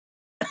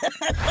the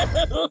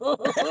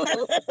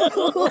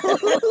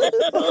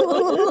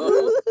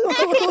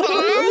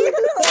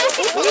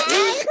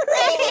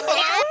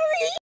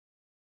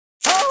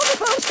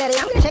phone's steady.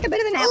 I'm gonna take a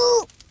bit of a nap.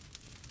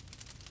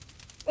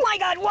 My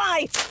God,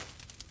 why?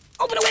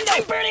 Open a window!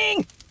 I'm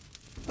burning!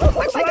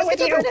 What's wrong with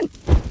you?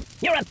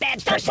 You're a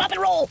bad person. Stop, flop,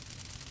 and roll!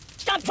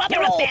 Stop, flop,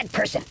 and roll! You're a bad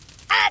person.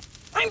 Ah!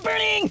 I'm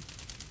burning!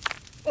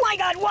 My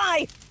God,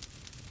 why?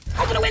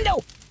 Open a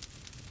window!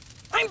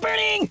 I'm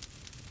burning!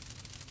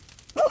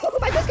 Oh,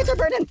 my biscuits are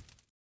burning!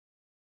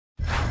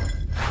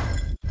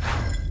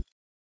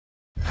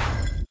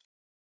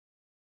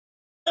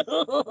 You're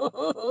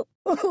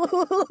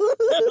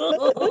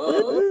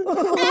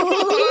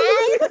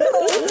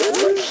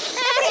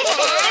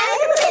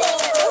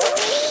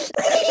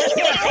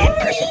a bad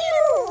person.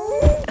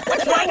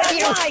 What's wrong with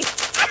you?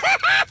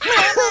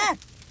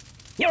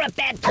 You're a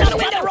bad person.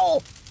 Stop,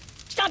 roll!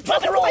 Stop,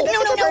 flop, and roll!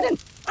 No!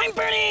 I'm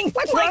burning!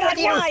 What's wrong with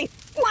you? Why?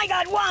 My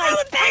God, why?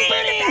 I'm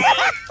burning!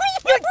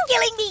 You're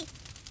killing me!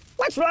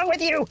 What's wrong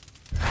with you?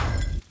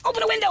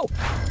 Open a window!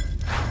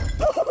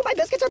 Oh, my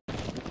biscuits are...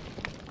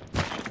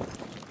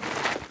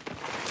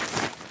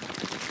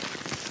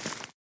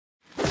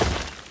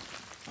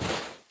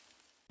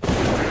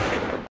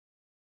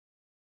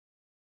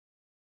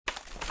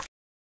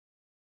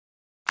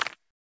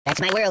 That's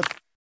my world.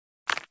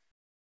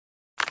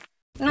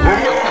 No. Oh,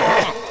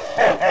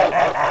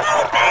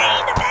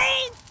 the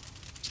pain!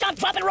 Stop,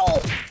 flop, and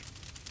roll!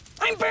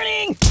 I'm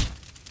burning!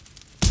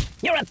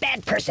 You're a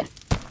bad person.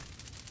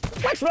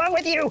 What's wrong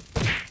with you?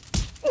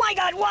 My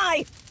God,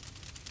 why?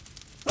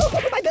 Oh,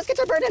 my biscuits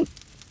are burning.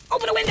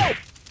 Open a window!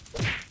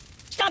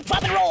 Stop,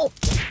 flop, and roll!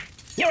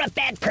 You're a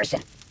bad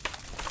person.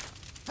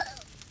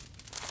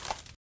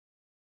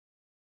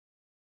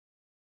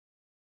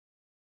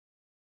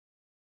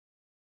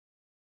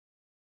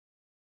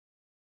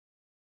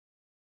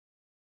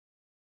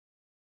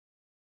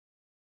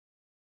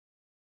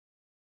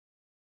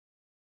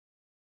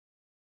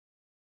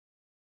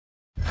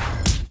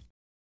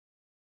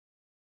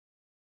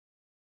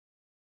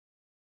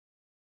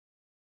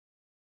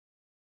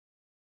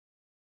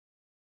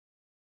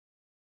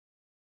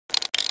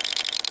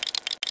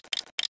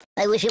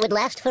 I wish it would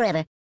last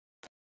forever.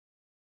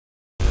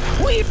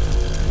 Wait!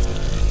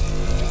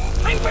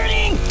 I'm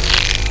burning!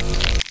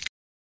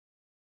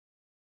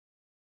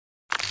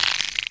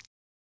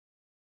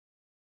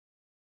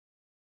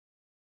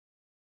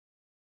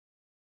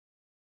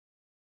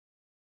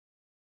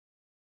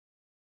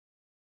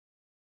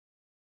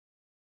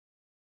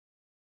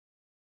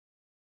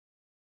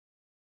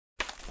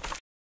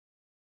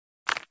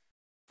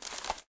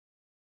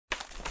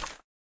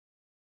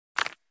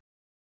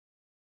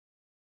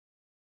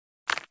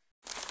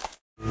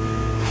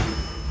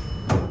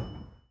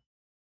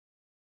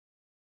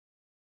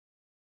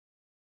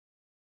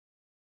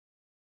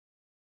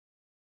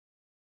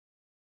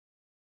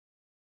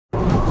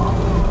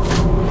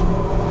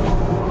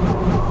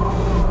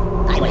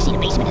 See the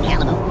basement in the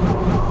Alamo.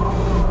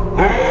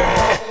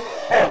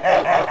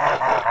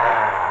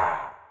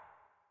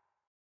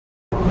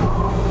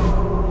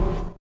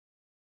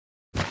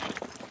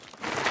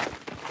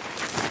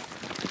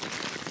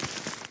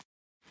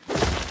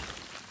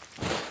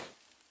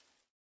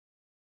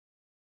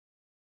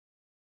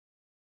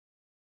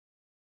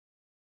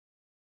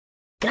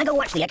 Can I go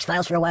watch the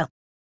X-Files for a while?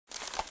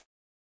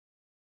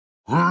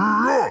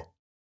 My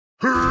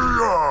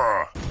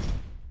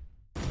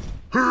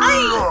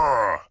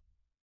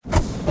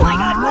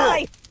God,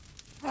 why?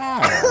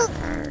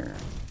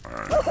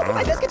 Oh,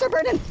 my biscuits are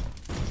burning.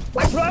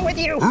 What's wrong with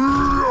you?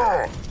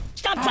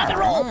 Stop, flop, and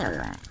roll!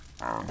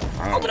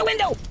 Open a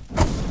window!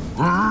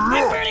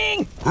 I'm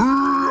burning!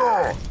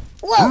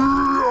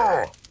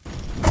 Whoa!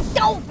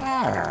 Don't!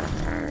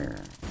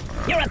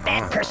 You're a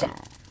bad person.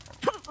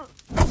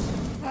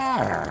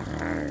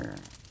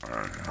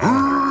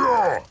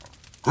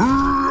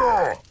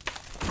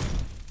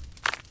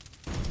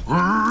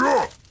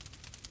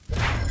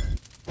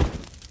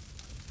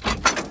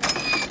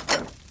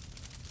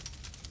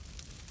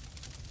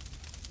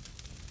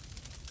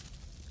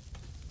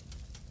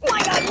 My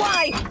God,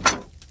 why?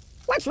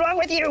 What's wrong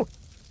with you?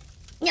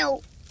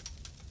 No.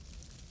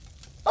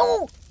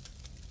 Oh!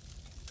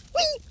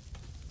 Whee!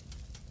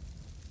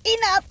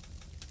 Enough!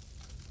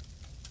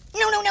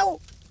 No!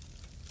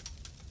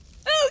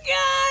 Oh,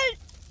 God!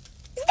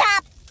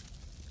 Stop!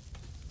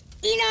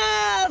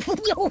 Enough!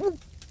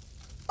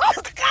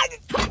 Oh, God!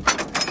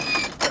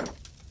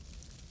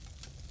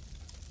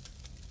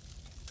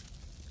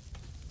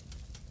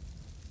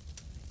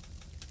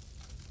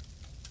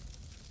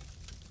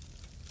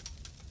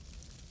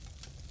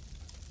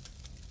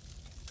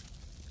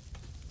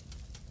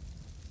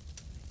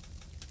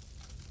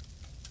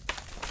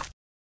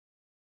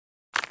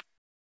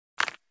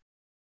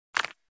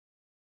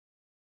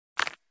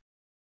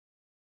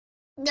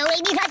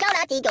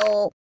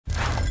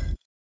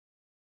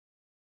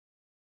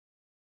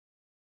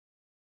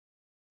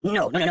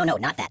 No,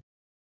 not that.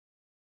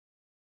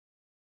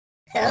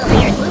 Oh,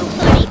 here's Blue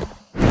Party.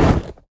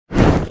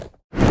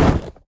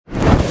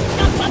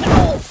 Stop, flop, and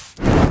roll!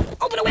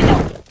 Open a window!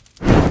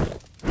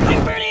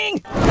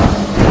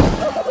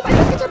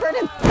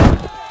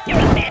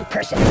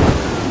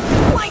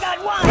 person. My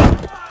God, why?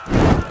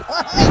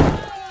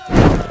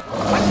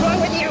 What's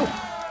wrong with you?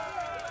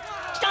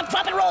 Stop,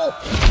 drop, and roll.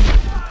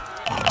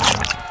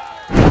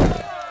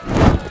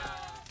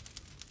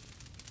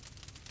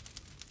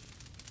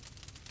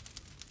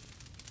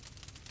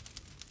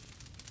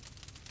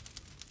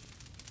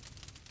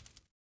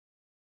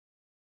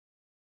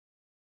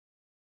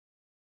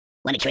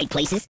 Want to trade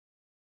places?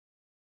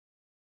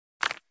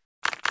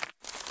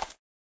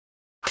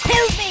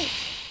 Help me!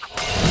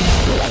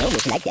 Ooh, I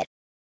almost like that.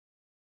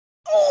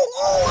 Oh,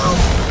 oh, oh!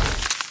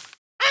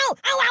 Ow,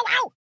 ow, ow,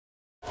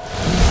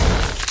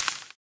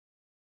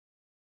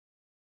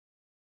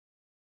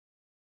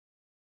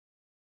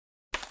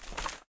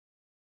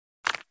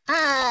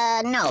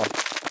 ow! No.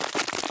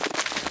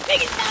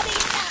 Make it stop, make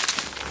it stop!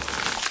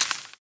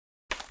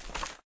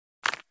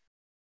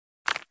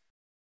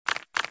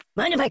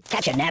 Mind if I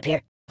catch a nap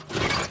here?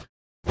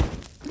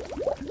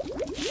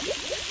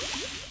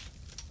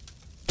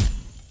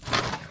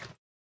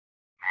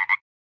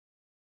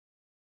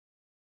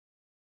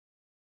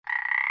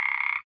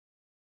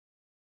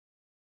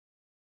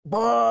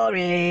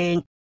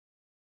 Boring.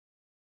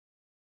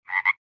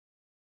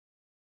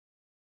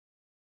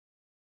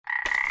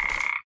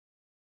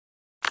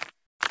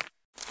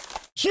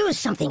 Choose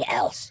something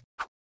else.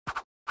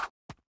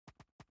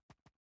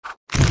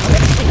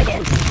 Let's sleep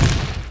again.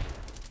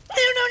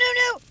 No, no, no,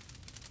 no!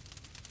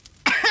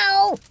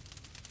 Ow!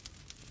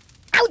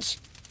 Ouch!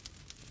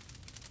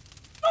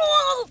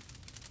 Oh!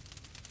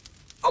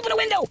 Open a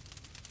window!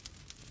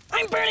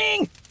 I'm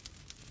burning!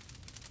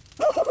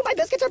 Oh, my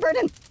biscuits are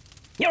burning!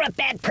 You're a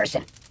bad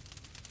person.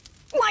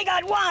 My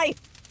God, why?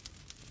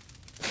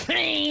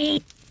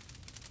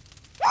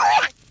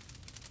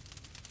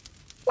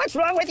 What's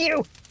wrong with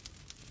you?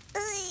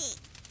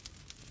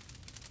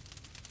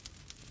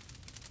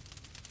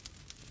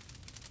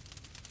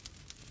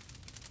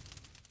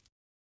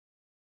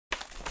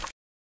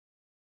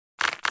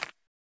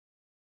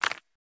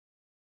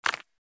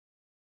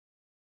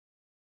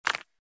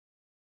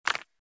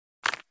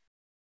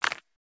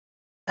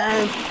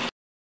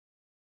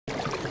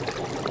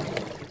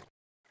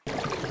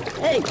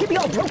 Hey, keep me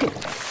all broken.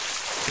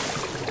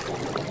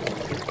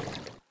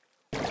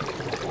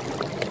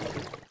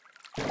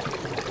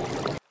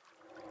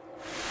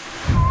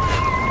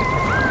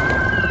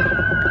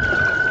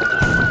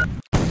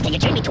 Can you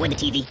turn me toward the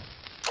TV?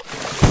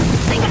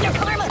 Think of your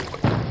karma.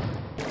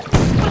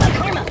 What about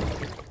karma?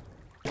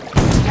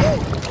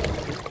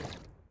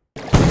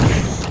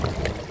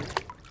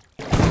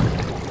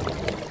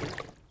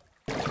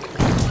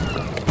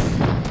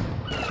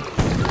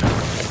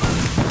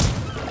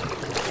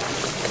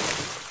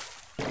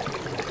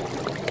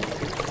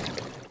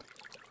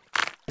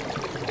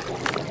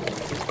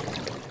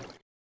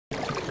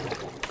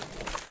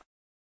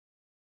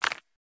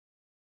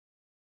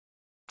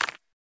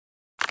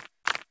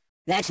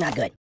 That's not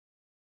good.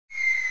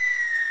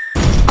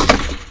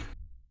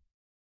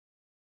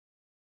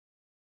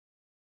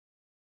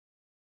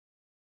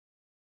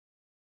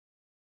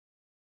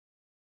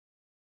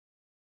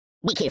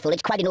 Be careful,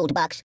 it's quite an old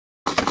box.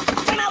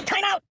 Time out,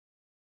 time out!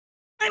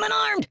 I'm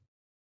unarmed!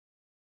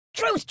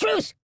 Truce,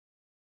 truce!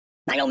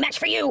 I no match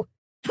for you!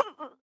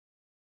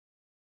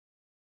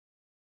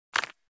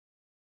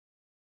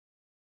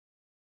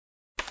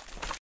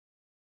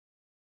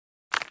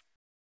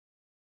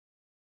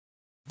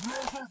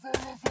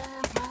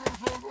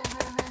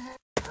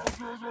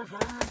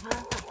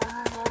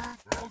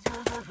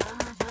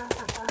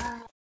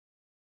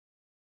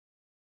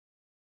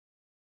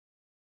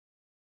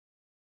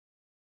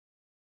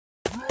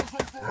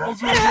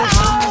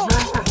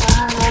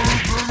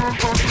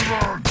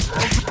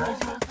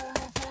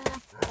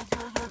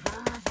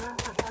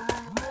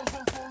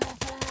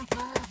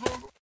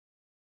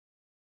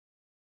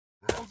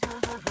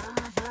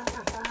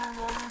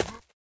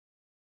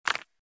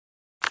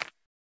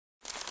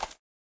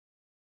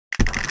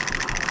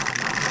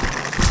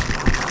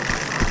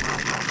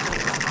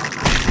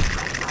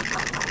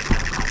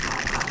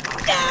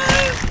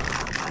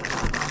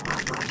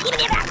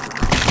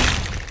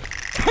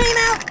 Time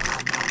out!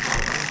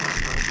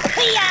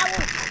 Hey-ow!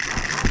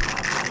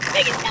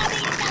 Make it stop,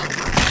 make it stop!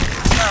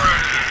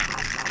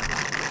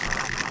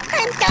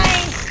 I'm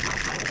dying!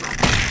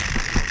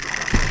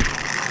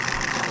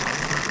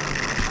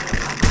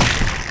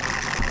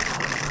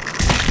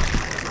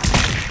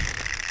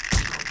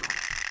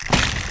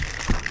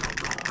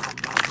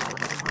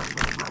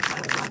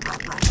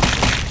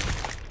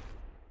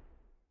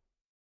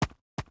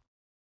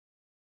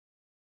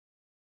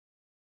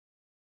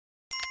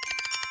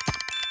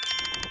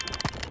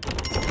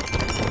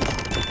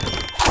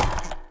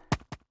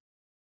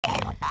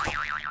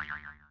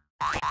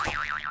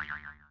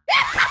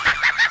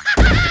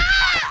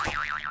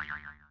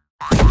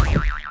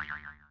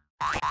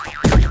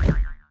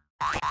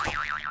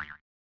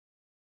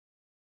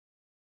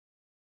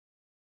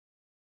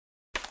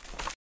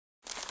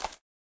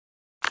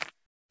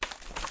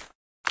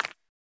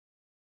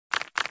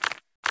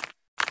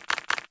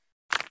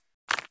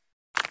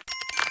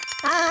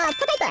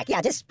 Put it back.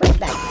 Yeah, just put it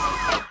back.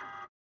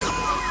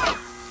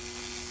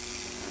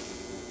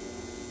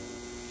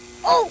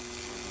 Oh!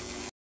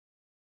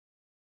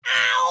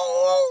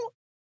 Ow!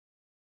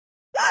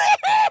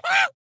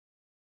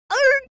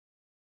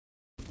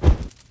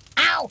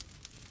 Ow!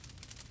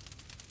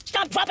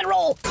 Stop, drop, and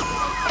roll!